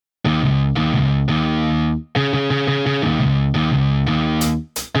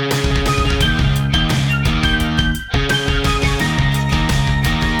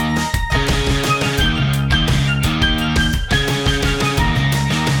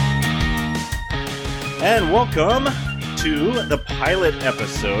And welcome to the pilot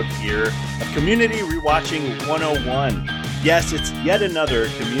episode here of Community Rewatching 101. Yes, it's yet another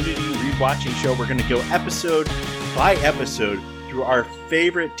Community Rewatching show. We're going to go episode by episode through our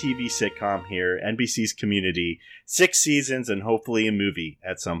favorite TV sitcom here, NBC's Community. 6 seasons and hopefully a movie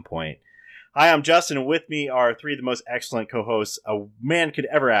at some point. Hi, I'm Justin, and with me are three of the most excellent co-hosts a man could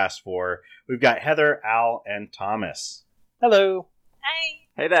ever ask for. We've got Heather, Al, and Thomas. Hello. Hi.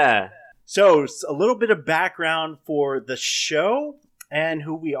 Hey there. So, a little bit of background for the show and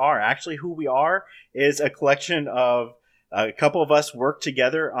who we are. Actually, who we are is a collection of a couple of us worked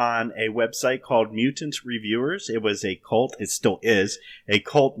together on a website called Mutant Reviewers. It was a cult, it still is, a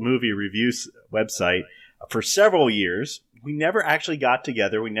cult movie reviews website for several years. We never actually got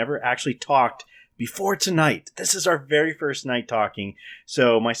together. We never actually talked before tonight. This is our very first night talking.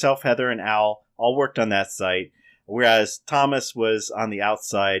 So, myself, Heather, and Al all worked on that site, whereas Thomas was on the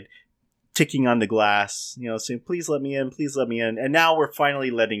outside ticking on the glass, saying, please let me in, please let me in. And now we're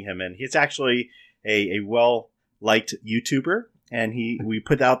finally letting him in. He's actually a well-liked YouTuber, and we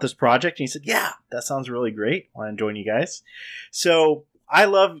put out this project, and he said, yeah, that sounds really great. I want to join you guys. So I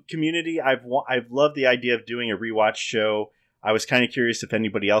love Community. I've loved the idea of doing a rewatch show. I was kind of curious if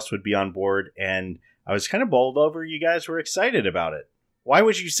anybody else would be on board, and I was kind of bowled over you guys were excited about it. Why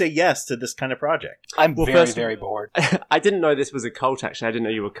would you say yes to this kind of project? I'm very bored. I didn't know this was a cult, actually. I didn't know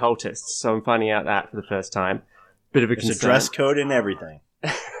you were cultists, so I'm finding out that for the first time. Bit of a concern. There's a dress code and everything.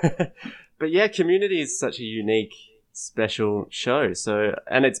 But yeah, Community is such a unique, special show. So,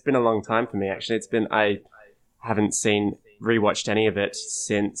 and it's been a long time for me, actually. I haven't rewatched any of it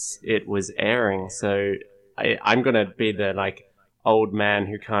since it was airing. So I'm going to be the old man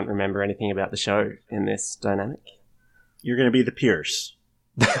who can't remember anything about the show in this dynamic. You're going to be the Pierce.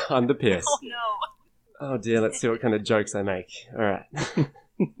 I'm the Pierce. Oh, no. Oh, dear. Let's see what kind of jokes I make. All right.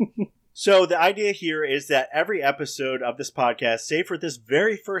 So the idea here is that every episode of this podcast, save for this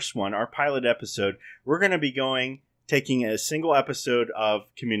very first one, our pilot episode, we're going to be taking a single episode of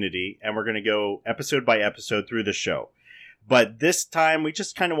Community, and we're going to go episode by episode through the show. But this time, we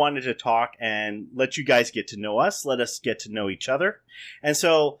just kind of wanted to talk and let you guys get to know us, let us get to know each other. And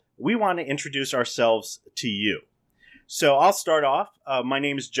so we want to introduce ourselves to you. So I'll start off. My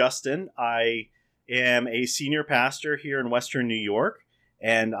name is Justin. I am a senior pastor here in Western New York,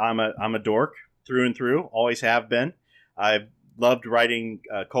 and I'm a dork through and through. Always have been. I've loved writing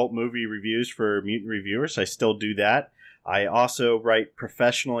cult movie reviews for Mutant Reviewers. I still do that. I also write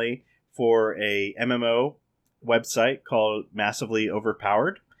professionally for a MMO website called Massively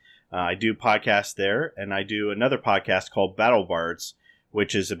Overpowered. I do podcasts there, and I do another podcast called Battle Bards,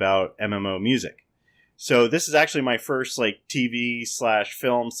 which is about MMO music. So this is actually my first TV /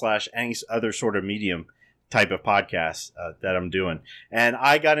 film / any other sort of medium type of podcast that I'm doing. And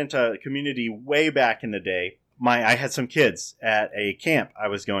I got into Community way back in the day. I had some kids at a camp I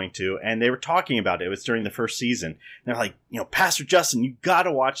was going to, and they were talking about it. It was during the first season. And they're like, Pastor Justin, you got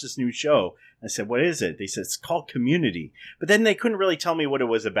to watch this new show. I said, what is it? They said, it's called Community. But then they couldn't really tell me what it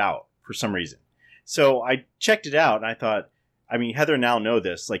was about for some reason. So I checked it out, and I thought, Heather and Al know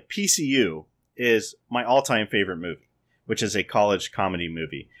this. PCU is my all-time favorite movie, which is a college comedy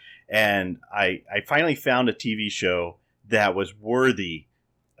movie. And I finally found a TV show that was worthy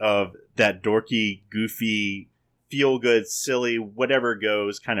of that dorky, goofy, feel-good, silly, whatever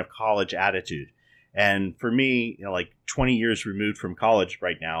goes kind of college attitude. And for me, 20 years removed from college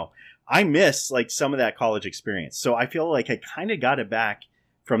right now, I miss some of that college experience. So I feel like I kind of got it back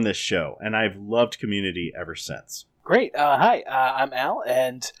from this show, and I've loved Community ever since. Great. Hi, I'm Al,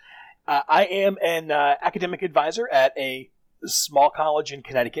 and I am an academic advisor at a small college in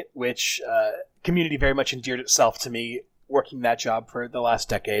Connecticut, which Community very much endeared itself to me working that job for the last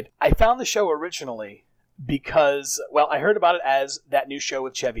decade. I found the show originally because, I heard about it as that new show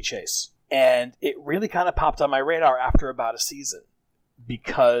with Chevy Chase. And it really kind of popped on my radar after about a season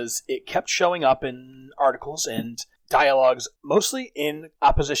because it kept showing up in articles and dialogues, mostly in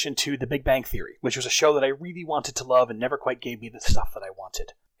opposition to The Big Bang Theory, which was a show that I really wanted to love and never quite gave me the stuff that I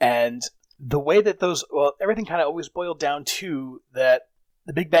wanted. And the way that everything kind of always boiled down to that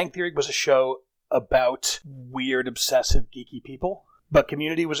The Big Bang Theory was a show about weird, obsessive, geeky people, but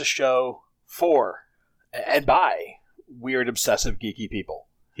Community was a show for and by weird, obsessive, geeky people.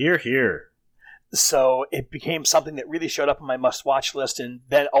 Hear, hear. So it became something that really showed up on my must-watch list, and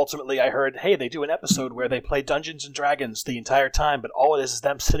then ultimately I heard, hey, they do an episode where they play Dungeons & Dragons the entire time, but all it is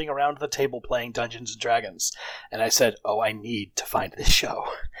them sitting around the table playing Dungeons & Dragons. And I said, I need to find this show.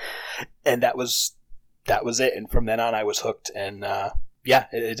 And that was it, and from then on I was hooked, and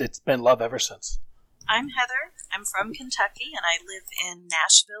it's been love ever since. I'm Heather. I'm from Kentucky, and I live in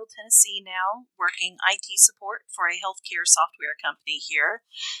Nashville, Tennessee now, working IT support for a healthcare software company here.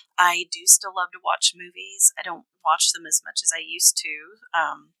 I do still love to watch movies. I don't watch them as much as I used to.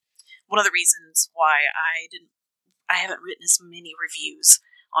 One of the reasons why I haven't written as many reviews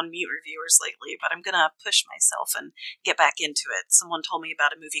on Mute Reviewers lately, but I'm going to push myself and get back into it. Someone told me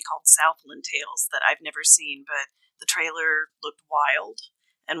about a movie called Southland Tales that I've never seen, but the trailer looked wild.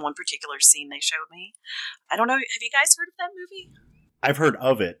 And one particular scene they showed me. I don't know. Have you guys heard of that movie? I've heard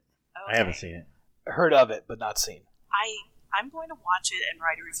of it. Okay. I haven't seen it. Heard of it, but not seen. I'm going to watch it and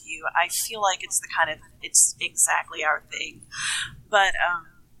write a review. I feel like it's exactly our thing. But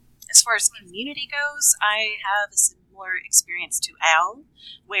as far as Community goes, I have a similar experience to Al,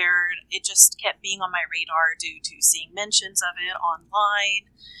 where it just kept being on my radar due to seeing mentions of it online.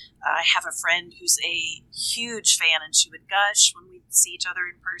 I have a friend who's a huge fan, and she would gush when we'd see each other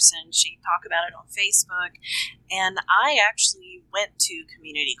in person. She'd talk about it on Facebook. And I actually went to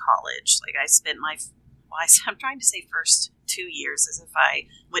community college. Like, I spent I'm trying to say first 2 years as if I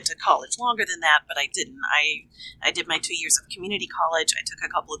went to college longer than that, but I didn't. I did my 2 years of community college. I took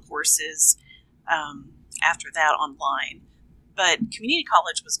a couple of courses after that online. But community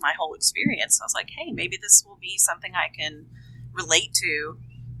college was my whole experience. I was like, hey, maybe this will be something I can relate to.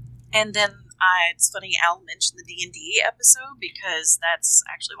 And then it's funny, Al mentioned the D&D episode, because that's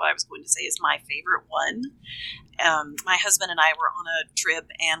actually what I was going to say is my favorite one. My husband and I were on a trip,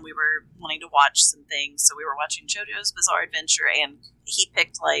 and we were wanting to watch some things. So we were watching JoJo's Bizarre Adventure, and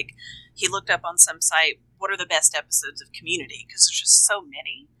he looked up on some site, what are the best episodes of Community? Because there's just so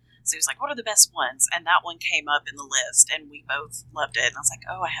many. So he was like, what are the best ones? And that one came up in the list, and we both loved it. And I was like,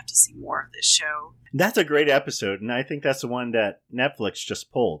 oh, I have to see more of this show. That's a great episode, and I think that's the one that Netflix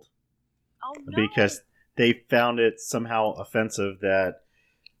just pulled. Oh, no. Because they found it somehow offensive that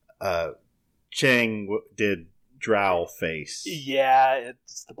Chang did drow face. Yeah,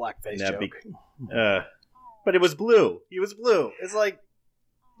 it's the blackface joke. But it was blue. He was blue. It's like,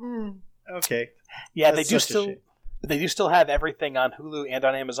 okay. Yeah, That's they do still have everything on Hulu and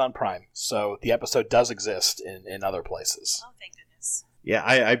on Amazon Prime. So the episode does exist in other places. Oh, thank goodness. Yeah,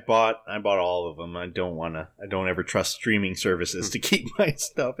 I bought all of them. I don't ever trust streaming services to keep my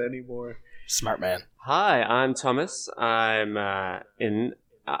stuff anymore. Smart man. Hi, I'm Thomas. I'm in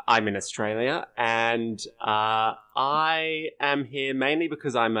Australia, and I am here mainly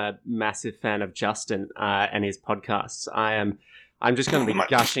because I'm a massive fan of Justin and his podcasts. I'm just going to be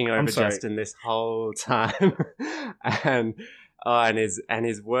gushing over Justin this whole time, and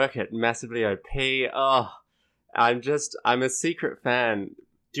his work at Massively OP. Oh, I'm a secret fan.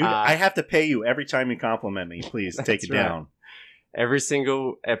 Dude, I have to pay you every time you compliment me. Please take it down. Every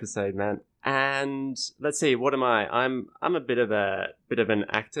single episode, man. And let's see, what am I? I'm a bit of an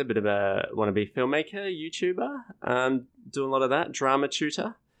actor, bit of a wannabe filmmaker, YouTuber. Do a lot of that, drama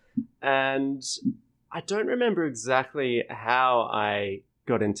tutor. And I don't remember exactly how I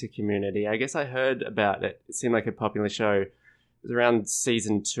got into Community. I guess I heard about it. It seemed like a popular show. It was around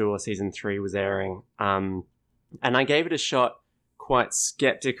season 2 or season 3 was airing. And I gave it a shot, quite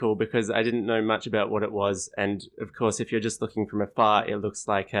skeptical because I didn't know much about what it was. And of course, if you're just looking from afar, it looks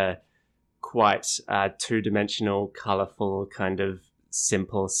like a quite two-dimensional, colorful, kind of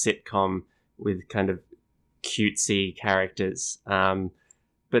simple sitcom with kind of cutesy characters.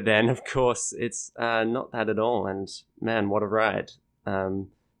 But then, of course, it's not that at all. And man, what a ride.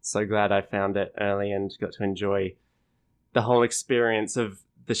 So glad I found it early and got to enjoy the whole experience of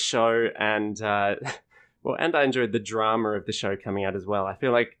the show. And and I enjoyed the drama of the show coming out as well. I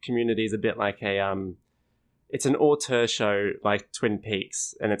feel like Community is a bit like it's an auteur show like Twin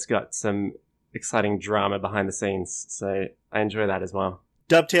Peaks, and it's got some exciting drama behind the scenes. So I enjoy that as well.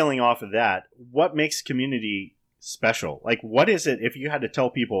 Dovetailing off of that, what makes Community special? Like, what is it, if you had to tell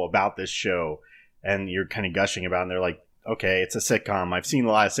people about this show and you're kind of gushing about it and they're like, okay, it's a sitcom. I've seen a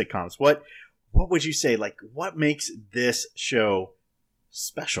lot of sitcoms. What would you say? Like, what makes this show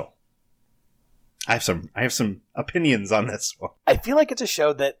special? I have some opinions on this one. I feel like it's a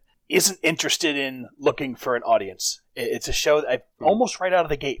show that isn't interested in looking for an audience. It's a show that almost right out of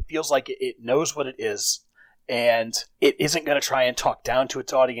the gate feels like it knows what it is, and it isn't going to try and talk down to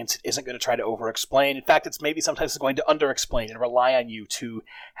its audience. It isn't going to try to over-explain. In fact, it's maybe sometimes going to under-explain and rely on you to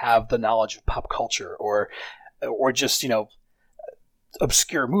have the knowledge of pop culture or just,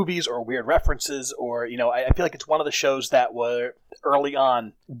 obscure movies or weird references, or I feel like it's one of the shows that were early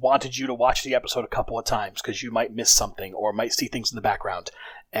on wanted you to watch the episode a couple of times because you might miss something or might see things in the background,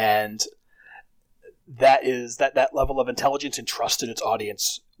 and that is that level of intelligence and trust in its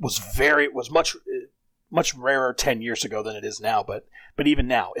audience was much rarer 10 years ago than it is now, but but even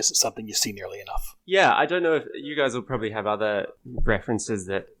now isn't something you see nearly enough. Yeah, I don't know if you guys will probably have other references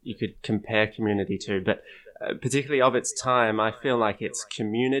that you could compare Community to, but particularly of its time, I feel like its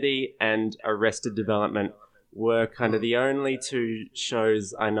Community and Arrested Development were kind of the only two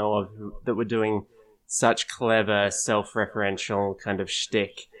shows I know of that were doing such clever, self-referential kind of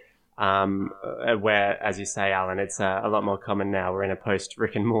shtick. Where, as you say, Alan, it's a lot more common now. We're in a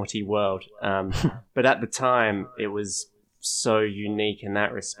post-Rick and Morty world. But at the time, it was so unique in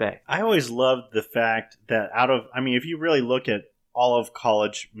that respect. I always loved the fact that if you really look at all of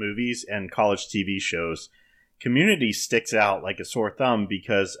college movies and college TV shows, Community sticks out like a sore thumb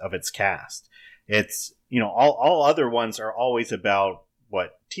because of its cast. It's, all other ones are always about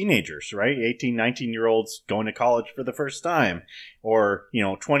teenagers, right? 18, 19-year-olds going to college for the first time, or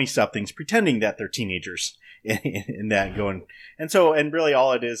 20-somethings pretending that they're teenagers in that going. And really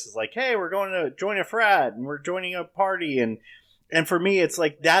all it is like, hey, we're going to join a frat and we're joining a party. And for me, it's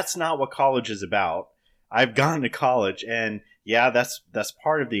like, that's not what college is about. I've gone to college, and yeah, that's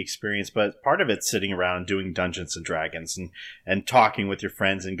part of the experience, but part of it's sitting around doing Dungeons and Dragons and talking with your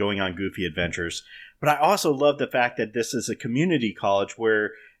friends and going on goofy adventures. But I also love the fact that this is a community college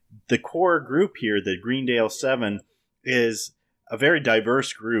where the core group here, the Greendale 7, is a very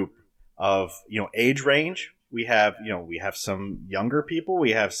diverse group of, age range. We have some younger people,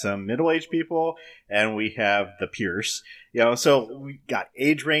 we have some middle-aged people, and we have the Pierce. So we got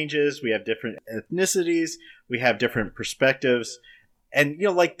age ranges, we have different ethnicities, we have different perspectives. And,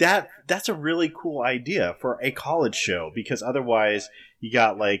 that's a really cool idea for a college show, because otherwise you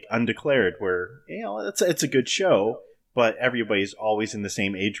got Undeclared, where, it's a good show, but everybody's always in the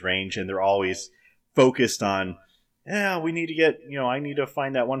same age range and they're always focused on, we need to get, I need to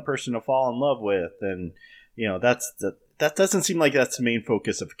find that one person to fall in love with. And, that doesn't seem like that's the main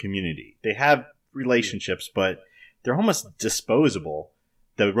focus of Community. They have relationships, but they're almost disposable,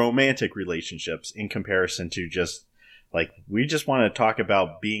 the romantic relationships, in comparison to just, we just want to talk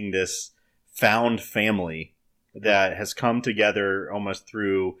about being this found family that has come together almost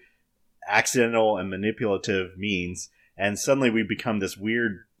through accidental and manipulative means, and suddenly we become this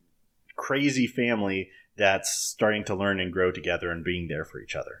weird, crazy family that's starting to learn and grow together and being there for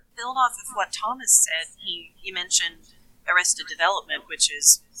each other. Build off of what Thomas said, he mentioned Arrested Development, which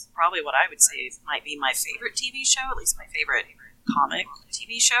is probably what I would say might be my favorite TV show, at least my favorite comic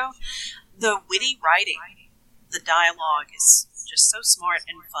TV show. The witty writing, the dialogue is just so smart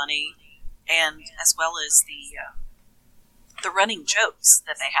and funny, and as well as the running jokes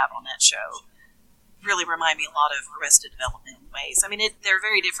that they have on that show really remind me a lot of Arrested Development in ways. I mean, they're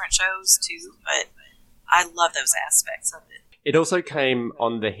very different shows too, but I love those aspects of it. It also came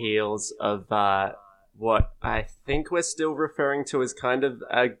on the heels of what I think we're still referring to as kind of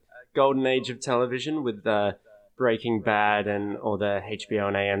a golden age of television, with Breaking Bad and all the HBO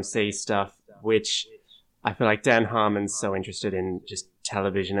and AMC stuff, which I feel like Dan Harmon's so interested in just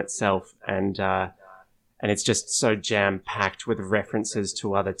television itself, and it's just so jam-packed with references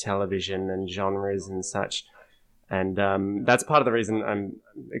to other television and genres and such. And that's part of the reason I'm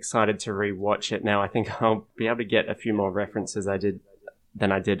excited to rewatch it now. I think I'll be able to get a few more references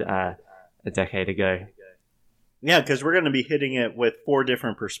than I did a decade ago. Yeah, because we're going to be hitting it with 4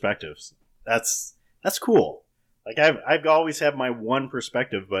 different perspectives. That's cool. I've always had my one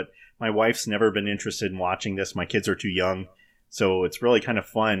perspective, but my wife's never been interested in watching this. My kids are too young, so it's really kind of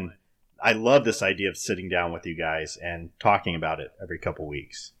fun. I love this idea of sitting down with you guys and talking about it every couple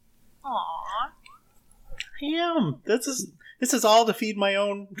weeks. Aww. I am. This is all to feed my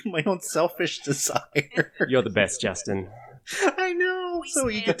own selfish desire. You're the best, Justin. I know. So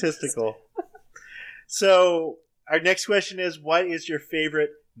egotistical. So our next question is, what is your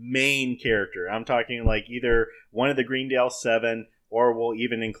favorite main character? I'm talking either one of the Greendale 7, or we'll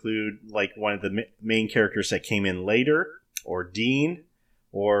even include one of the main characters that came in later, or Dean,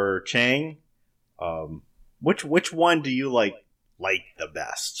 or Chang. Which one do you like the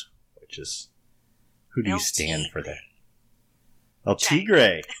best? Who do you stand for that? El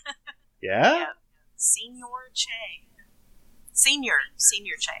Tigre. Yeah? Senior Chang. Senior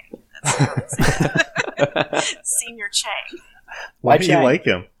Chang. That's what I would say. Senior Chang. Why do you like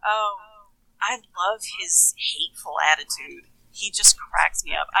him? Oh, I love his hateful attitude. He just cracks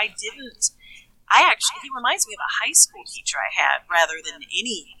me up. He reminds me of a high school teacher I had rather than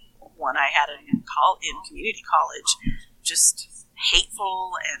anyone I had in community college. Just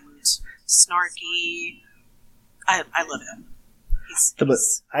hateful and snarky. I love him.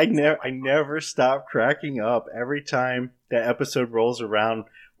 I never stop cracking up every time that episode rolls around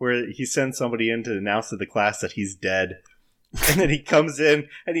where he sends somebody in to announce to the class that he's dead. And then he comes in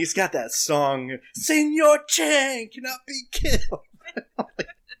and he's got that song, Senor Chang cannot be killed.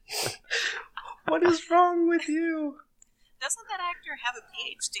 What is wrong with you? Doesn't that actor have a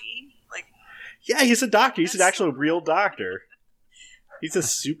PhD? Like, yeah, he's a doctor. He's an actual real doctor. He's a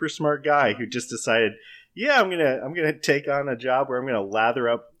super smart guy who just decided, yeah, I'm gonna take on a job where I'm gonna lather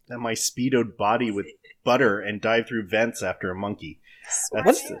up my speedoed body with butter and dive through vents after a monkey.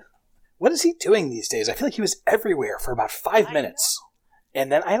 What is he doing these days? I feel like he was everywhere for about 5 minutes,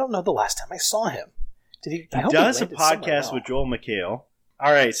 and then I don't know the last time I saw him. Did he? He does a podcast with Joel McHale.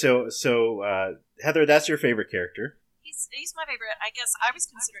 All right, so Heather, that's your favorite character. He's my favorite. I guess I was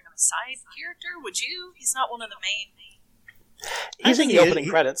considering him a side character. Would you? He's not one of the main. He's in the opening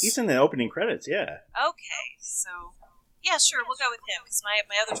credits. He's in the opening credits, yeah. Okay, so yeah, sure, we'll go with him because my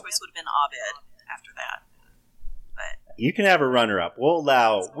other choice would have been Abed after that. But you can have a runner-up. We'll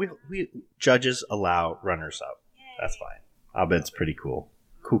allow we judges allow runners-up. Yay. That's fine. Abed's pretty cool.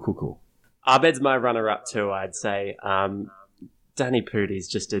 Cool. Abed's my runner-up too, I'd say. Danny Pudi's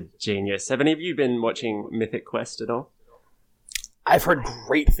just a genius. Have any of you been watching Mythic Quest at all? I've heard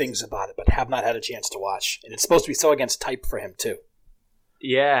great things about it, but have not had a chance to watch. And it's supposed to be so against type for him, too.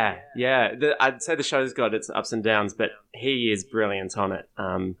 Yeah. I'd say the show's got its ups and downs, but he is brilliant on it.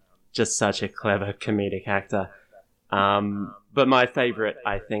 Just such a clever comedic actor. But my favourite,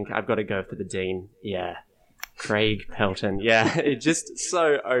 I think, I've got to go for the Dean. Yeah. Craig Pelton. Yeah, it's just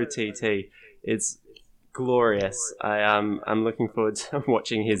so OTT. It's glorious. I'm looking forward to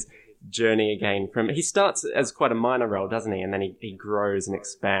watching his journey again. He starts as quite a minor role, doesn't he? And then he grows and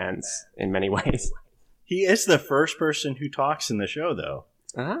expands in many ways. He is the first person who talks in the show, though.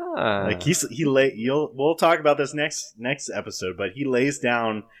 Like we'll talk about this next episode, but he lays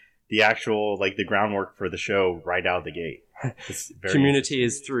down the actual the groundwork for the show right out of the gate. Community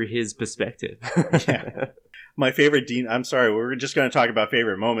is through his perspective. Yeah. My favorite Dean, I'm sorry, we're just going to talk about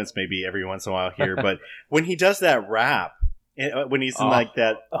favorite moments maybe every once in a while here, but when he does that rap, when he's in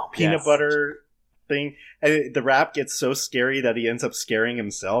that peanut butter thing, and the rap gets so scary that he ends up scaring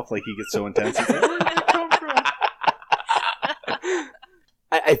himself, he gets so intense. He's like, where did that come from?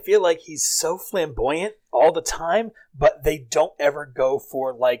 I feel like he's so flamboyant all the time, but they don't ever go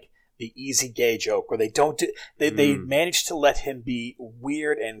for the easy gay joke, or they manage to let him be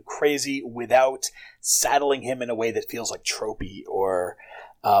weird and crazy without saddling him in a way that feels like tropey or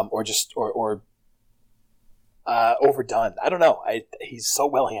overdone. I don't know. He's so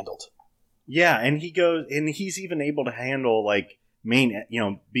well handled. Yeah, and he's even able to handle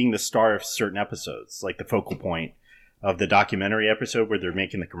being the star of certain episodes, like the focal point of the documentary episode where they're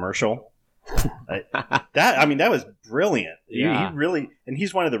making the commercial. That was brilliant. Yeah. He really, and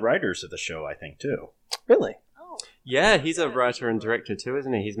he's one of the writers of the show, I think, too. Really? oh, Yeah, he's a writer and director too,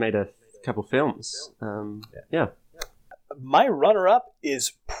 isn't he? He's made a couple films. Yeah. My runner-up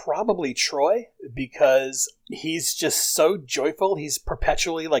is probably Troy, because he's just so joyful. He's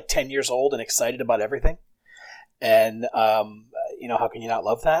perpetually 10 years old and excited about everything. And, how can you not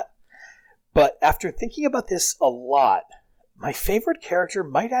love that? But after thinking about this a lot, my favorite character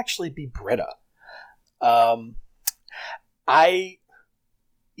might actually be Britta. I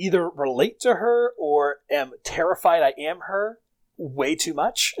either relate to her or am terrified I am her way too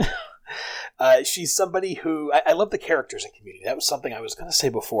much. She's somebody who I love the characters in Community. That was something I was going to say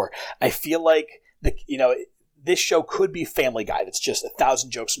before. I feel like this show could be Family Guy. That's just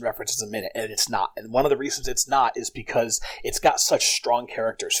 1,000 jokes and references a minute, and it's not. And one of the reasons it's not is because it's got such strong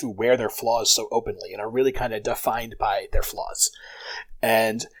characters who wear their flaws so openly and are really kind of defined by their flaws.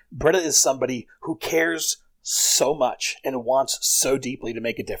 And Britta is somebody who cares so much and wants so deeply to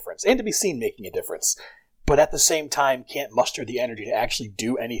make a difference and to be seen making a difference, but at the same time can't muster the energy to actually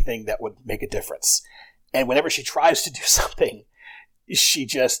do anything that would make a difference. And whenever she tries to do something, she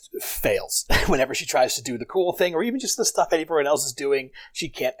just fails. Whenever she tries to do the cool thing or even just the stuff everyone else is doing, she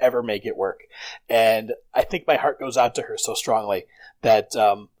can't ever make it work. And I think my heart goes out to her so strongly that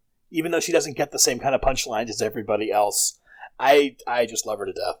even though she doesn't get the same kind of punchlines as everybody else, I just love her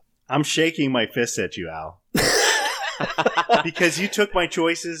to death. I'm shaking my fist at you, Al. Because you took my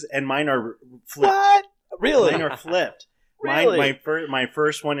choices and mine are flipped. What? Really? Mine are flipped. Really? My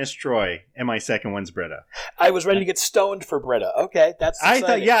first one is Troy, and my second one's Britta. I was ready to get stoned for Britta. Okay, that's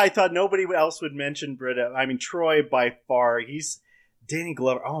exciting. I thought nobody else would mention Britta. I mean, Troy by far. He's Danny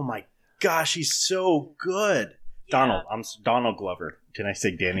Glover. Oh my gosh, he's so good. Yeah. Donald Glover. Can I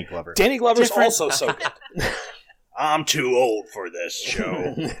say Danny Glover? Danny Glover's Different. also so good. I'm too old for this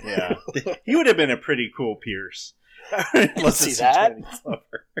show. Yeah, he would have been a pretty cool Pierce. Let's see that.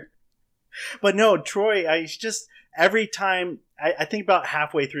 But no, Troy. Every time I think about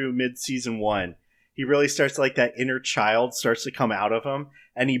halfway through mid-season 1, he really starts that inner child starts to come out of him,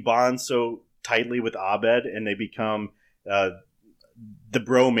 and he bonds so tightly with Abed, and they become the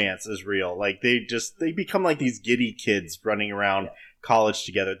bromance is real. Like they become like these giddy kids running around college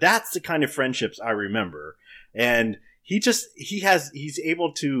together. That's the kind of friendships I remember. And he's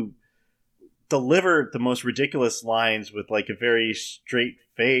able to deliver the most ridiculous lines with like a very straight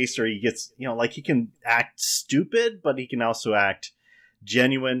face, or he gets, like he can act stupid, but he can also act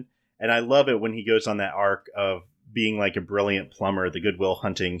genuine. And I love it when he goes on that arc of being like a brilliant plumber, the Good Will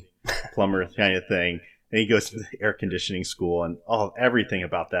Hunting plumber kind of thing. And he goes to the air conditioning school, and everything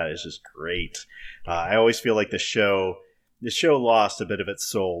about that is just great. I always feel like the show lost a bit of its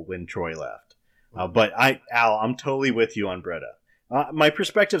soul when Troy left. But Al, I'm totally with you on Britta. My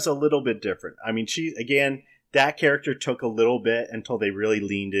perspective's a little bit different. I mean, that character took a little bit until they really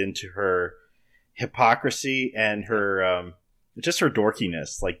leaned into her hypocrisy and her just her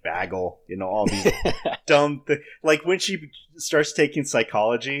dorkiness, like Bagel, all these dumb things. Like when she starts taking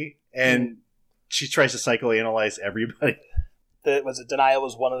psychology and she tries to psychoanalyze everybody. Denial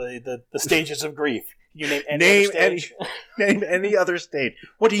was one of the stages of grief. You name any other stage? Name any other stage.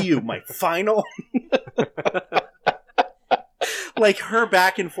 What are you, my final? Like her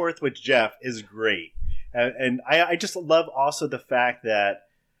back and forth with Jeff is great. And I just love also the fact that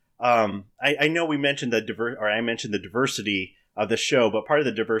I know we mentioned I mentioned the diversity of the show, but part of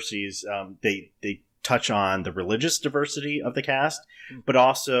the diversity is they touch on the religious diversity of the cast, but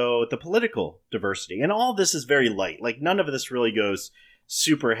also the political diversity. And all this is very light. Like none of this really goes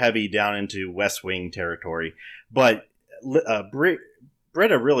super heavy down into West Wing territory. But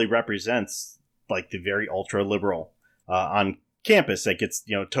Britta really represents like the very ultra liberal on campus that gets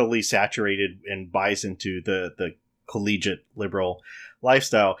totally saturated and buys into the collegiate liberal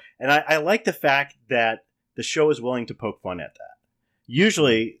lifestyle. And I like the fact that the show is willing to poke fun at that.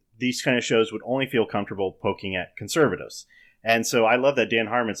 Usually these kind of shows would only feel comfortable poking at conservatives. And so I love that Dan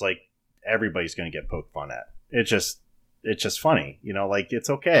Harmon's like, everybody's going to get poked fun at. It's just funny, like it's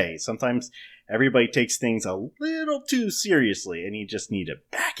okay. Sometimes everybody takes things a little too seriously and you just need to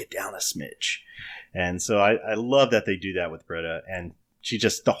back it down a smidge. And so I love that they do that with Britta, and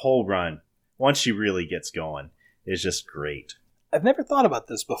the whole run, once she really gets going, is just great. I've never thought about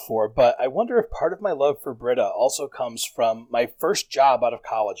this before, but I wonder if part of my love for Britta also comes from my first job out of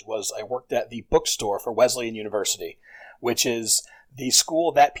college was I worked at the bookstore for Wesleyan University, which is the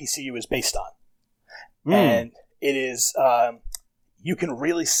school that PCU is based on. And it is, you can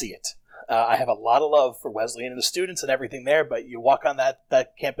really see it. I have a lot of love for Wesleyan and the students and everything there, but you walk on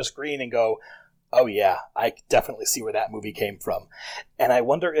that campus green and go, oh yeah, I definitely see where that movie came from. And I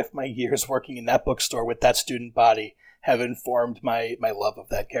wonder if my years working in that bookstore with that student body have informed my love of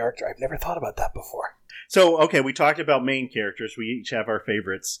that character. I've never thought about that before. So, okay, we talked about main characters. We each have our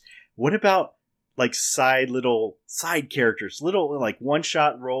favorites. What about like side characters, little like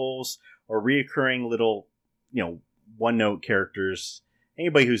one-shot roles or reoccurring little, one-note characters?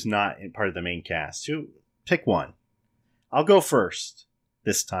 Anybody who's not part of the main cast, pick one. I'll go first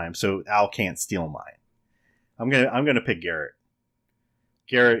this time, so Al can't steal mine. I'm gonna pick Garrett.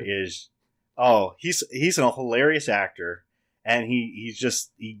 Garrett is he's a hilarious actor, and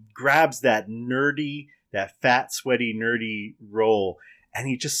he grabs that fat, sweaty, nerdy role, and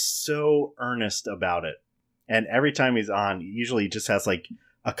he's just so earnest about it. And every time he's on, usually he just has like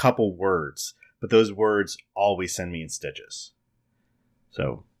a couple words, but those words always send me in stitches.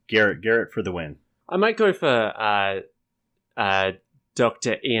 So Garrett for the win. I might go for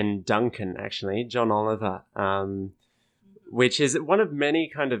Dr. Ian Duncan, actually, John Oliver, which is one of many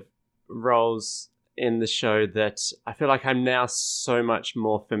kind of roles in the show that I feel like I'm now so much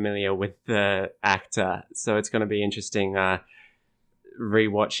more familiar with the actor. So it's going to be interesting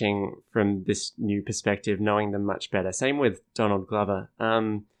rewatching from this new perspective, knowing them much better. Same with Donald Glover.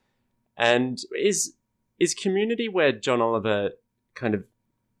 And is Community where John Oliver kind of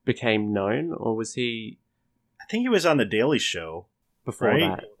became known, or was he? I think he was on The Daily Show before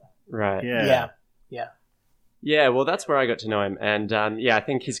that. Right. Yeah, well, that's where I got to know him. And I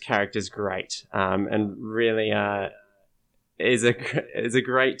think his character's great, and really is a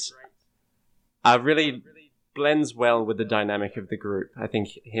great, really blends well with the dynamic of the group. I think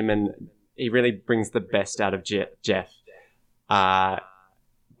he really brings the best out of Jeff, by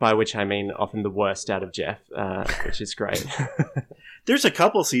which I mean often the worst out of Jeff, which is great. There's a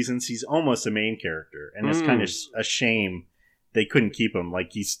couple seasons he's almost a main character, and it's kind of a shame they couldn't keep him.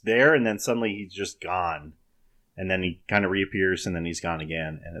 Like he's there, and then suddenly he's just gone. And then he kind of reappears, and then he's gone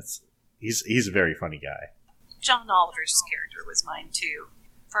again. And he's a very funny guy. John Oliver's character was mine, too.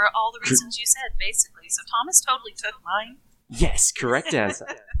 For all the reasons you said, basically. So Thomas totally took mine. Yes, correct answer.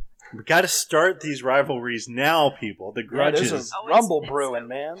 We got to start these rivalries now, people. The grudges. There's a rumble brewing,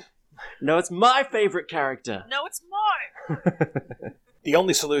 man. No, it's my favorite character. No, it's mine. The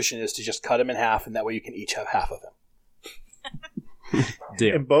only solution is to just cut him in half, and that way you can each have half of him.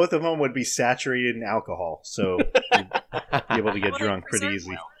 Deal. And both of them would be saturated in alcohol, so you'd be able to get Well, they drunk pretty preserve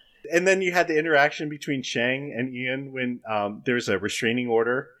easily. well. And then you had the interaction between Chang and Ian when there's a restraining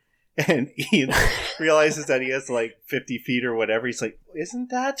order, and Ian realizes that he has like 50 feet or whatever. He's like, "Isn't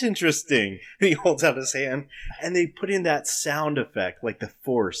that interesting?" And he holds out his hand, and they put in that sound effect, like the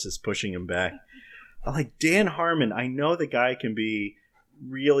force is pushing him back. I'm like, Dan Harmon, I know the guy can be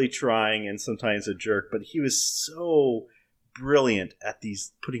really trying and sometimes a jerk, but he was so brilliant at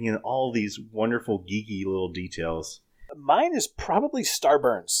these, putting in all these wonderful geeky little details. Mine is probably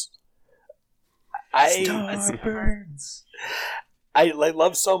Starburns. Starburns. I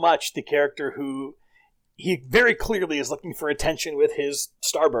love so much the character who he very clearly is looking for attention with his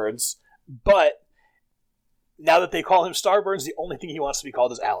Starburns, but now that they call him Starburns, the only thing he wants to be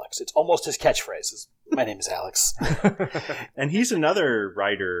called is Alex. It's almost his catchphrase. My name is Alex. And he's another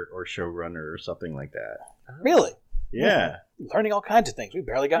writer or showrunner or something like that. Really? Yeah. Learning all kinds of things. We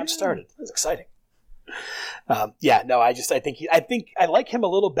barely gotten started. That's exciting. I think I like him a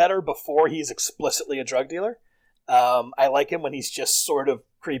little better before he's explicitly a drug dealer. I like him when he's just sort of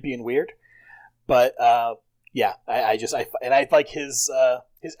creepy and weird. But I like his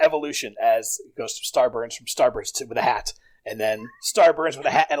evolution as he goes from Starburns to with a hat, and then Starburns with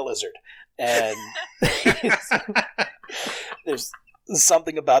a hat and a lizard. And there's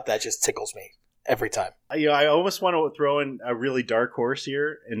something about that just tickles me every time. I almost want to throw in a really dark horse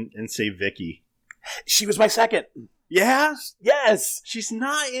here and say Vicky. She was my second. Yeah? Yes. She's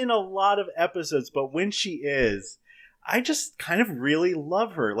not in a lot of episodes, but when she is, I just kind of really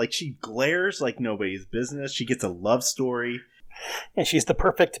love her. Like, she glares like nobody's business. She gets a love story. And she's the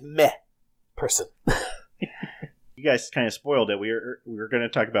perfect meh person. You guys kind of spoiled it. We were going to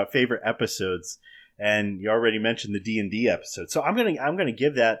talk about favorite episodes, and you already mentioned the D&D episode. So I'm gonna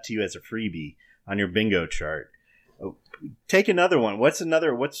give that to you as a freebie on your bingo chart. Take another one. What's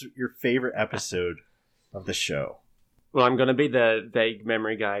your favorite episode of the show? Well, I'm going to be the vague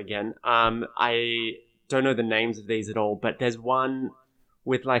memory guy again. I don't know the names of these at all, but there's one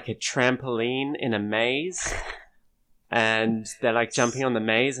with like a trampoline in a maze, and they're like jumping on the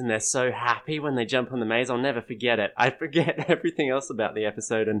maze, and they're so happy when they jump on the maze. I'll never forget it. I forget everything else about the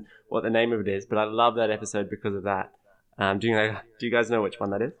episode and what the name of it is, but I love that episode because of that. Do you guys know which one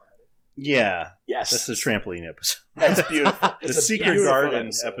that is? Yeah. Yes. That's the trampoline episode. That's beautiful. The Secret Garden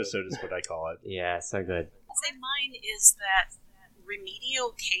episode is what I call it. Yeah, so good. I'd say mine is that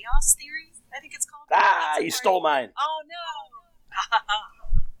remedial chaos theory, I think it's called. You stole mine. Oh, no.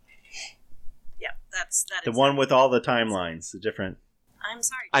 Yeah, that's The one with all the timelines, the different... I'm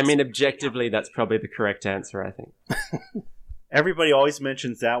sorry. I mean, objectively, that's probably the correct answer, I think. Everybody always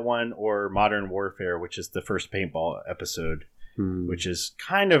mentions that one or Modern Warfare, which is the first paintball episode, which is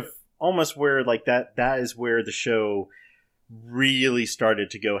kind of almost where like that is where the show really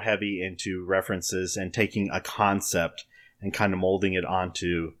started to go heavy into references and taking a concept and kind of molding it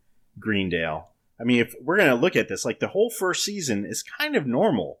onto Greendale. I mean, if we're going to look at this, like the whole first season is kind of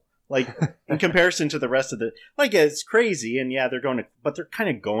normal, like in comparison to the rest of the, like it's crazy. And yeah, they're kind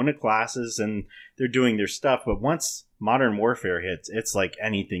of going to classes and they're doing their stuff. But once Modern Warfare hits, it's like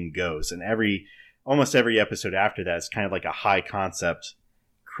anything goes. And almost every episode after that is kind of like a high concept,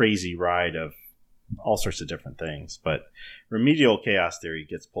 crazy ride of all sorts of different things. But remedial chaos theory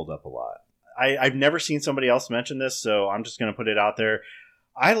gets pulled up a lot. I've never seen somebody else mention this, so I'm just going to put it out there.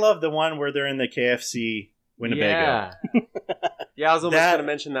 I love the one where they're in the KFC Winnebago. Yeah, I was almost going to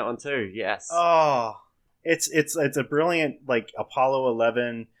mention that one too. Yes. Oh, it's a brilliant like Apollo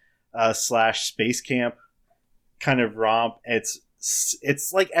 11 / space camp kind of romp. It's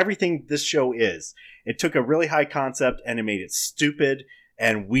like everything this show is. It took a really high concept and it made it stupid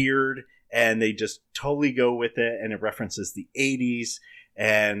and weird, and they just totally go with it, and it references the 80s,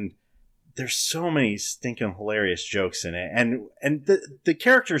 and there's so many stinking hilarious jokes in it, and the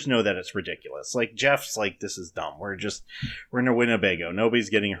characters know that it's ridiculous. Like Jeff's like, this is dumb. We're in a Winnebago.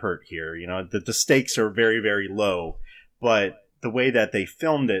 Nobody's getting hurt here. You know, the stakes are very, very low, but the way that they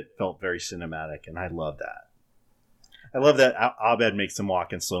filmed it felt very cinematic, and I love that. I love that Abed makes them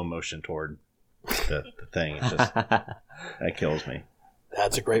walk in slow motion toward the thing. It's just, that kills me.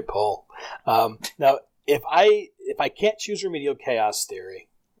 That's a great poll. Now, if I can't choose remedial chaos theory,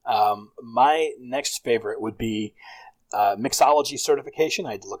 my next favorite would be mixology certification.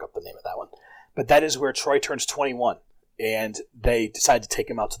 I had to look up the name of that one, but that is where Troy turns 21 and they decide to take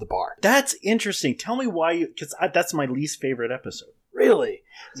him out to the bar. That's interesting. Tell me why because that's my least favorite episode. Really?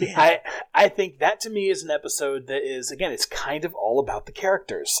 Yeah. I think that to me is an episode that is, again, it's kind of all about the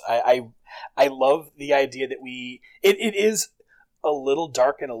characters. I love the idea that it is a little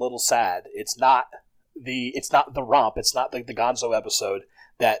dark and a little sad. It's not the romp. It's not the Gonzo episode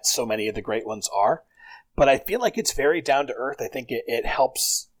that so many of the great ones are. But I feel like it's very down to earth. I think it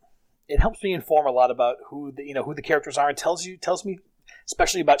helps me inform a lot about who the characters are, and tells me,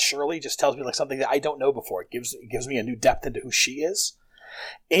 especially about Shirley, just tells me like something that I don't know before. It gives me a new depth into who she is.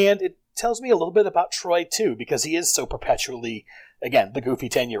 And it tells me a little bit about Troy too, because he is so perpetually, again, the goofy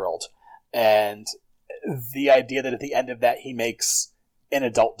 10-year-old. And the idea that at the end of that he makes an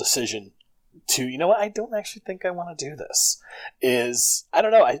adult decision to, you know what, I don't actually think I want to do this, is, I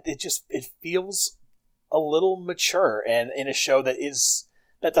don't know, it feels a little mature, and in a show that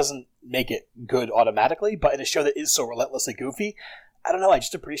doesn't make it good automatically, but in a show that is so relentlessly goofy, I don't know, I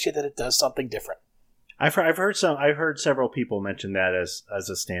just appreciate that it does something different. I've heard several people mention that as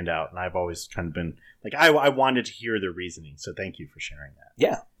a standout, and I've always kind of been like, I wanted to hear the reasoning, so thank you for sharing that.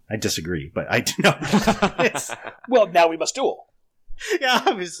 Yeah. I disagree, but I do know. Well, now we must duel. Yeah,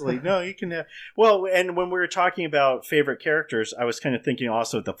 obviously. No, you can have... Well, and when we were talking about favorite characters, I was kind of thinking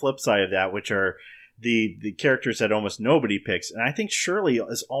also the flip side of that, which are the characters that almost nobody picks. And I think Shirley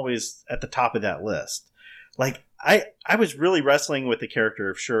is always at the top of that list. Like, I was really wrestling with the character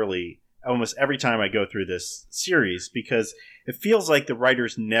of Shirley almost every time I go through this series, because it feels like the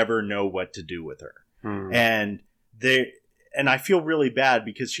writers never know what to do with her. And I feel really bad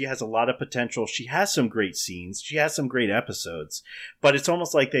because she has a lot of potential. She has some great scenes. She has some great episodes. But it's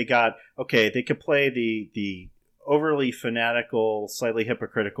almost like they could play the overly fanatical, slightly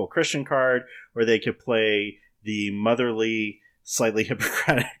hypocritical Christian card, or they could play the motherly, slightly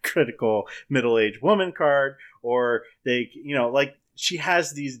hypocritical middle-aged woman card, or they, like, she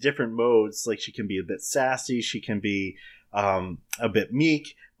has these different modes. Like, she can be a bit sassy. She can be a bit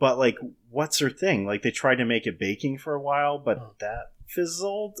meek. But, like, what's her thing? Like, they tried to make it baking for a while, but that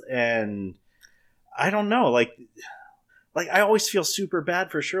fizzled, and I don't know. Like I always feel super bad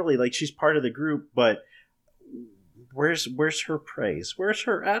for Shirley. Like, she's part of the group, but where's her praise? Where's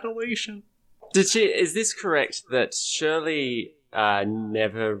her adulation? Is this correct that Shirley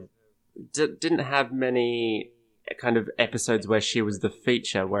never didn't have many kind of episodes where she was the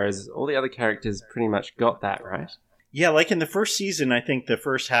feature, whereas all the other characters pretty much got that, right? Yeah, like in the first season, I think the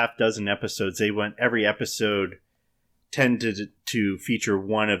first half dozen episodes, every episode tended to feature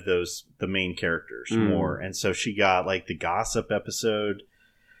one of the main characters more. And so she got like the gossip episode.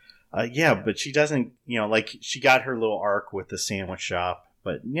 But she doesn't, like, she got her little arc with the sandwich shop.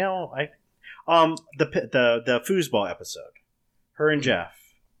 But, the foosball episode, her and Jeff,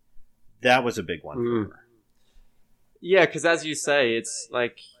 that was a big one for her. Yeah, because as you say, it's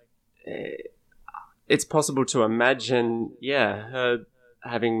like... it's possible to imagine, her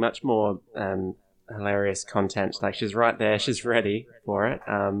having much more hilarious content. Like, she's right there, she's ready for it.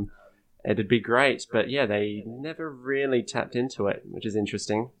 It'd be great, but they never really tapped into it, which is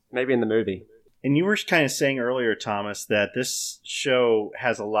interesting. Maybe in the movie. And you were kind of saying earlier, Thomas, that this show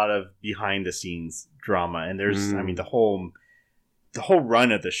has a lot of behind-the-scenes drama, and there's, I mean, the whole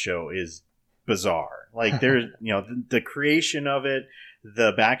run of the show is bizarre. Like, there's, the creation of it,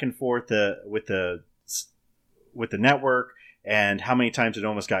 the back and forth with the network, and how many times it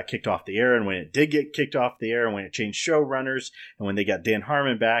almost got kicked off the air, and when it did get kicked off the air, and when it changed showrunners, and when they got Dan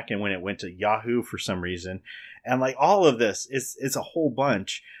Harmon back, and when it went to Yahoo for some reason. And like, all of this is a whole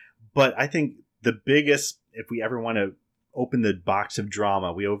bunch. But I think the biggest, if we ever want to open the box of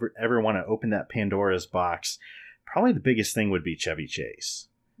drama, ever want to open that Pandora's box, probably the biggest thing would be Chevy Chase.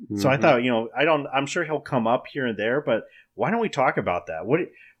 Mm-hmm. So I thought, I'm sure he'll come up here and there, but why don't we talk about that? What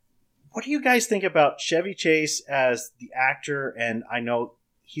do you guys think about Chevy Chase as the actor? And I know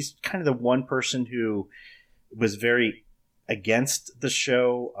he's kind of the one person who was very against the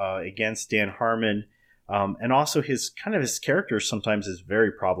show, against Dan Harmon. And also his character sometimes is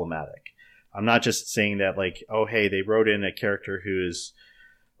very problematic. I'm not just saying that like, oh, hey, they wrote in a character who is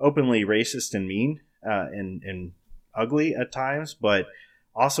openly racist and mean and ugly at times, but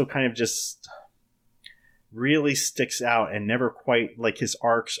also kind of just really sticks out and never quite, like, his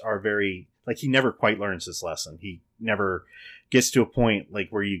arcs are very, like, he never quite learns his lesson. He never gets to a point like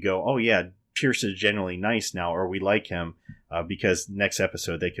where you go, oh yeah, Pierce is genuinely nice now, or we like him, because next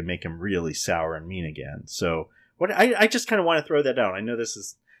episode they can make him really sour and mean again. So I just kind of want to throw that out. I know this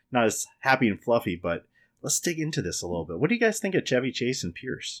is not as happy and fluffy, but let's dig into this a little bit. What do you guys think of Chevy Chase and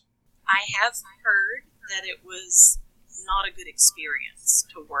Pierce? I have heard that it was not a good experience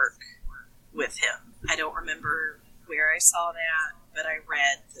to work with him. I don't remember where I saw that, but I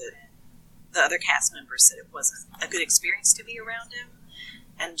read that the other cast members said it wasn't a good experience to be around him.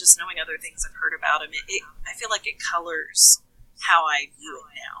 And just knowing other things I've heard about him, I feel like it colors how I view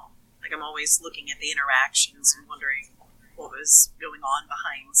it now. Like, Like, I'm always looking at the interactions and wondering what was going on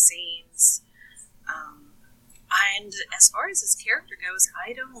behind the scenes. And as far as his character goes,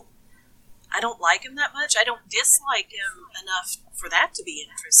 I don't like him that much. I don't dislike him enough for that to be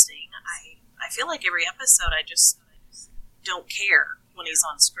interesting. I feel like every episode I just don't care when he's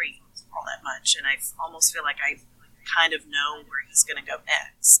on screen all that much, and I almost feel like I kind of know where he's going to go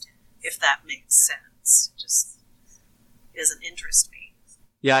next, if that makes sense. It just doesn't interest me.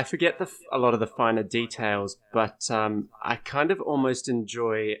 Yeah, I forget a lot of the finer details, but I kind of almost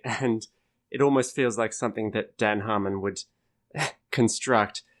enjoy, and it almost feels like something that Dan Harmon would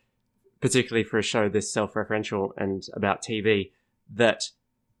construct, particularly for a show this self-referential and about TV, that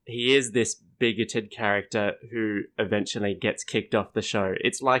he is this bigoted character who eventually gets kicked off the show.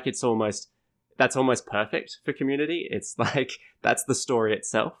 It's like that's almost perfect for Community. It's like that's the story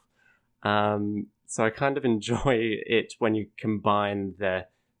itself. So I kind of enjoy it when you combine the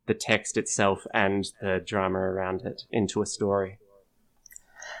text itself and the drama around it into a story.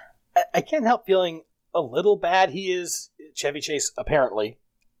 I can't help feeling a little bad. He is Chevy Chase, apparently.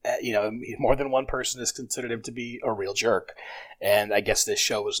 More than one person has considered him to be a real jerk, and I guess this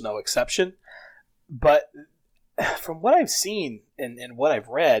show was no exception. But from what I've seen and what I've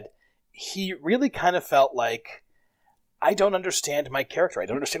read, he really kind of felt like, I don't understand my character. I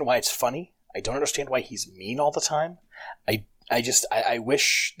don't understand why it's funny. I don't understand why he's mean all the time. I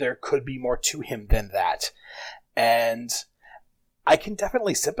wish there could be more to him than that. And I can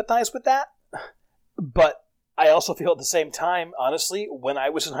definitely sympathize with that, but I also feel at the same time, honestly, when I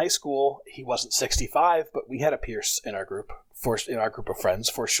was in high school, he wasn't 65, but we had a Pierce in our group of friends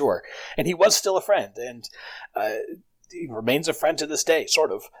for sure, and he was still a friend, and he remains a friend to this day,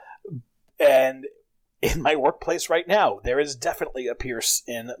 sort of. And in my workplace right now, there is definitely a Pierce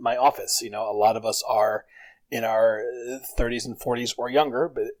in my office. A lot of us are in our 30s and 40s or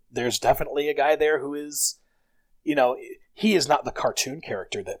younger, but there's definitely a guy there who is, he is not the cartoon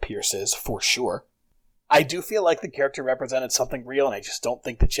character that Pierce is, for sure. I do feel like the character represented something real, and I just don't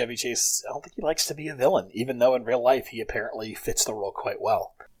think that Chevy Chase, I don't think he likes to be a villain, even though in real life he apparently fits the role quite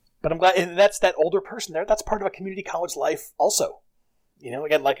well. But I'm glad, and that's that older person there, that's part of a community college life also.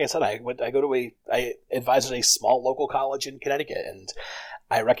 Again, like I said, I advise at a small local college in Connecticut, and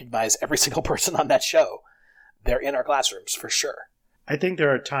I recognize every single person on that show. They're in our classrooms, for sure. I think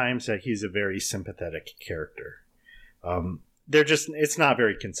there are times that he's a very sympathetic character. It's not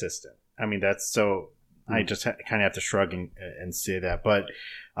very consistent. I mean, that's so... I just kind of have to shrug and say that, but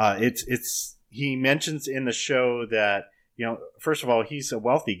he mentions in the show that, first of all, he's a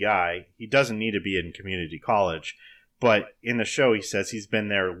wealthy guy. He doesn't need to be in community college, but in the show, he says he's been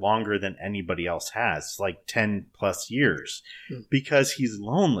there longer than anybody else has, like 10 plus years, because he's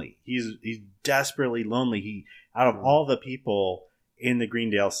lonely. He's desperately lonely. Out of all the people in the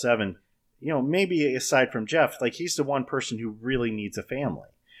Greendale 7, maybe aside from Jeff, like he's the one person who really needs a family.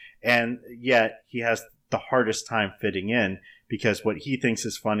 And yet he has the hardest time fitting in because what he thinks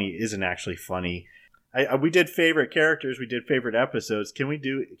is funny isn't actually funny. We did favorite characters. We did favorite episodes. Can we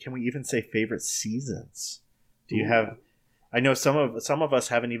even say favorite seasons? Do you have? I know some of us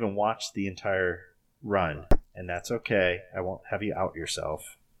haven't even watched the entire run, and that's okay. I won't have you out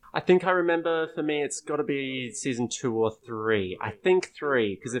yourself. I think I remember, for me, it's got to be season 2 or 3. I think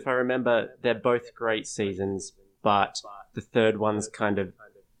 3, because if I remember, they're both great seasons, but the third one's kind of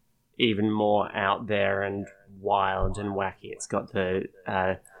even more out there and wild and wacky. It's got the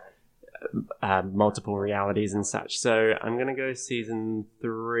multiple realities and such. So I'm going to go season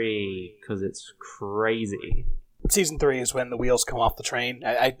 3 because it's crazy. Season 3 is when the wheels come off the train.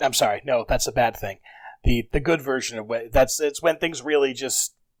 I'm sorry. No, that's a bad thing. The good version of it's when things really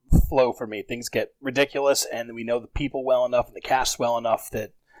just flow for me. Things get ridiculous, and we know the people well enough and the cast well enough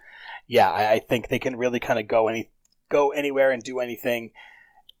that, I think they can really kind of go anywhere and do anything.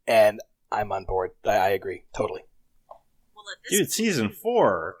 And I'm on board. I agree. Totally. Well, dude, season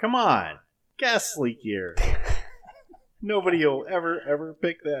 4. Come on. Ghastly Year. Nobody will ever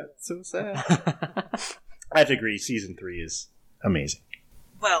pick that. So sad. I have to agree. Season 3 is amazing.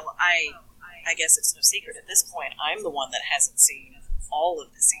 Well, I guess it's no secret at this point. I'm the one that hasn't seen all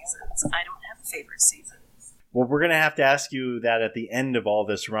of the seasons. I don't have a favorite season. Well, we're going to have to ask you that at the end of all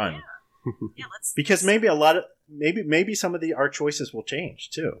this run. Yeah, because maybe maybe some of our choices will change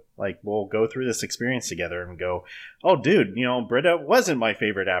too. Like we'll go through this experience together and go, oh dude, Britta wasn't my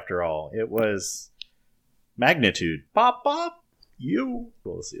favorite after all. It was Magnitude. Pop.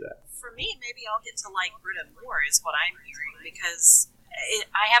 We'll see that. For me, maybe I'll get to like Britta more is what I'm hearing because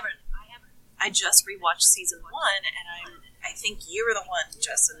I just rewatched season 1 and I think you were the one,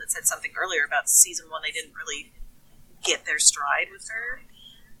 Justin, that said something earlier about season 1. They didn't really get their stride with her.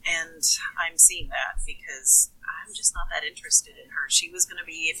 And I'm seeing that because I'm just not that interested in her. She was going to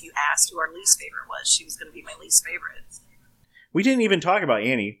be, if you asked who our least favorite was, she was going to be my least favorite. We didn't even talk about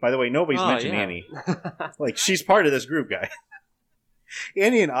Annie. By the way, nobody's mentioned Annie. Like, she's part of this group, guy.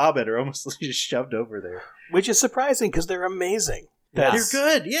 Annie and Abed are almost just shoved over there. Which is surprising because they're amazing. They're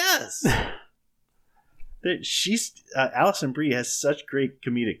good, yes. Alison Brie has such great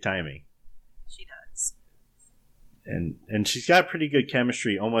comedic timing. She does. And she's got pretty good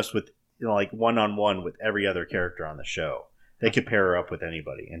chemistry almost with, like, one-on-one with every other character on the show. They could pair her up with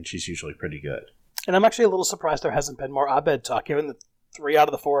anybody, and she's usually pretty good. And I'm actually a little surprised there hasn't been more Abed talk, given that 3 out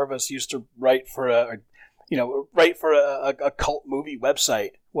of the 4 of us used to write for a cult movie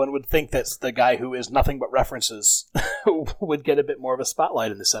website. One would think that the guy who is nothing but references would get a bit more of a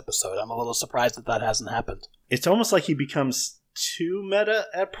spotlight in this episode. I'm a little surprised that hasn't happened. It's almost like he becomes too meta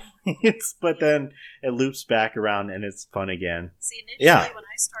at points, but then it loops back around and it's fun again. See, initially when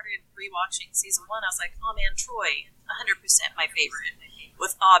I started rewatching season 1, I was like, oh man, Troy, 100% my favorite,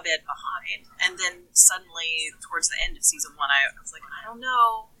 with Abed behind. And then suddenly, towards the end of season 1, I was like, I don't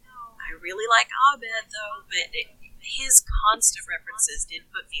know. I really like Abed, though, but his constant references did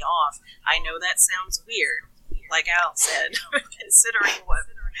put me off. I know that sounds weird, like Al said, considering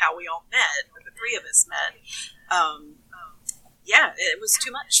how we all met, or the 3 of us met. Yeah, it was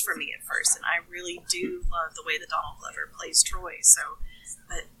too much for me at first, and I really do love the way that Donald Glover plays Troy. So,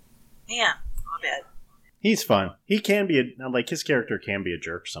 but man, Abed, he's fun. He can be his character can be a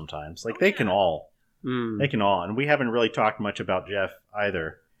jerk sometimes. Like they can all, and we haven't really talked much about Jeff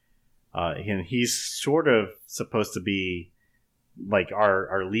either. And he's sort of supposed to be like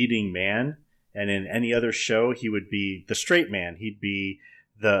our leading man, and in any other show he would be the straight man. He'd be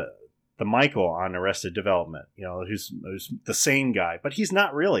the Michael on Arrested Development, who's the sane guy, but he's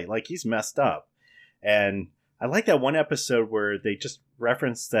not really. Like, he's messed up. And I like that one episode where they just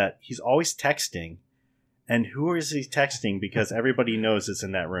reference that he's always texting, and who is he texting? Because everybody knows it's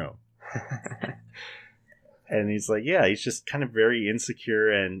in that room. And he's like, yeah, he's just kind of very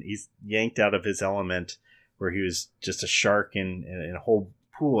insecure, and he's yanked out of his element where he was just a shark in a whole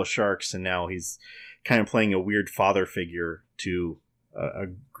pool of sharks, and now he's kind of playing a weird father figure to a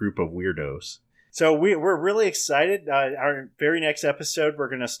group of weirdos. So we're really excited. Our very next episode, we're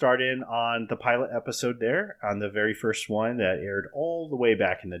going to start in on the pilot episode there, on the very first one that aired all the way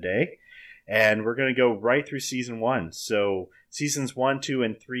back in the day. And we're going to go right through season 1. So seasons 1, 2,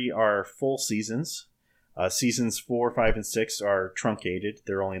 and 3 are full seasons. Seasons 4, 5, and 6 are truncated.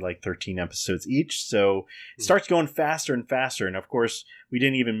 They're only like 13 episodes each. So it starts going faster and faster. And of course, we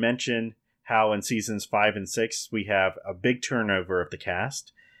didn't even mention how in seasons 5 and 6, we have a big turnover of the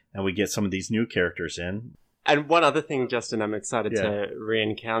cast, and we get some of these new characters in. And one other thing, Justin, I'm excited to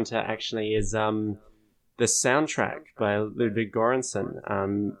re-encounter actually is the soundtrack by Ludwig Göransson,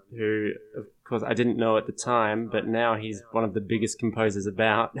 who, of course, I didn't know at the time, but now he's one of the biggest composers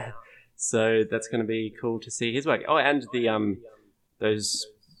about. So that's going to be cool to see his work. Oh, and those,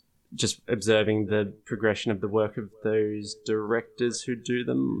 just observing the progression of the work of those directors who did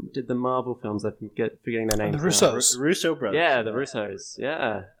the Marvel films. I'm forgetting their names. The Russos. Russo brothers. Yeah, the Russos.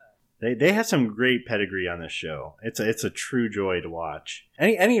 Yeah. They have some great pedigree on this show. It's a true joy to watch.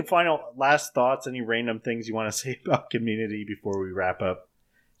 Any final last thoughts? Any random things you want to say about Community before we wrap up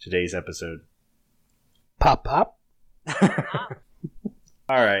today's episode? Pop.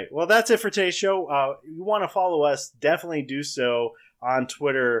 All right. Well, that's it for today's show. If you want to follow us, definitely do so on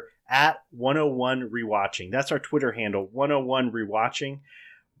Twitter at 101 Rewatching. That's our Twitter handle, 101 Rewatching.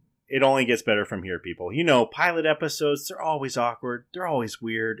 It only gets better from here, people. Pilot episodes, they're always awkward. They're always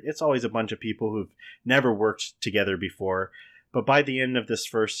weird. It's always a bunch of people who've never worked together before. But by the end of this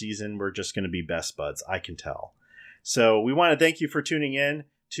first season, we're just going to be best buds. I can tell. So we want to thank you for tuning in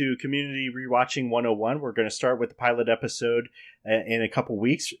to Community Rewatching 101. We're going to start with the pilot episode in a couple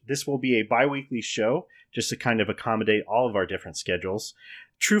weeks. This will be a bi-weekly show just to kind of accommodate all of our different schedules.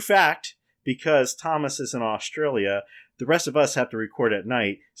 True fact, because Thomas is in Australia, the rest of us have to record at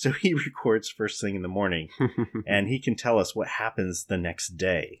night, so he records first thing in the morning, and he can tell us what happens the next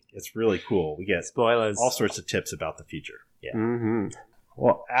day. It's really cool. We get spoilers, all sorts of tips about the future. Yeah. Mm-hmm.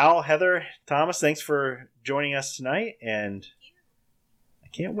 Well, Al, Heather, Thomas, thanks for joining us tonight, and I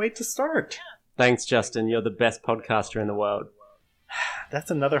can't wait to start. Thanks, Justin. You're the best podcaster in the world.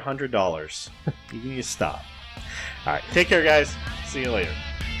 That's another $100. You need to stop. All right. Take care, guys. See you later.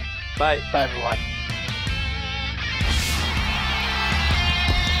 Bye. Bye, everyone.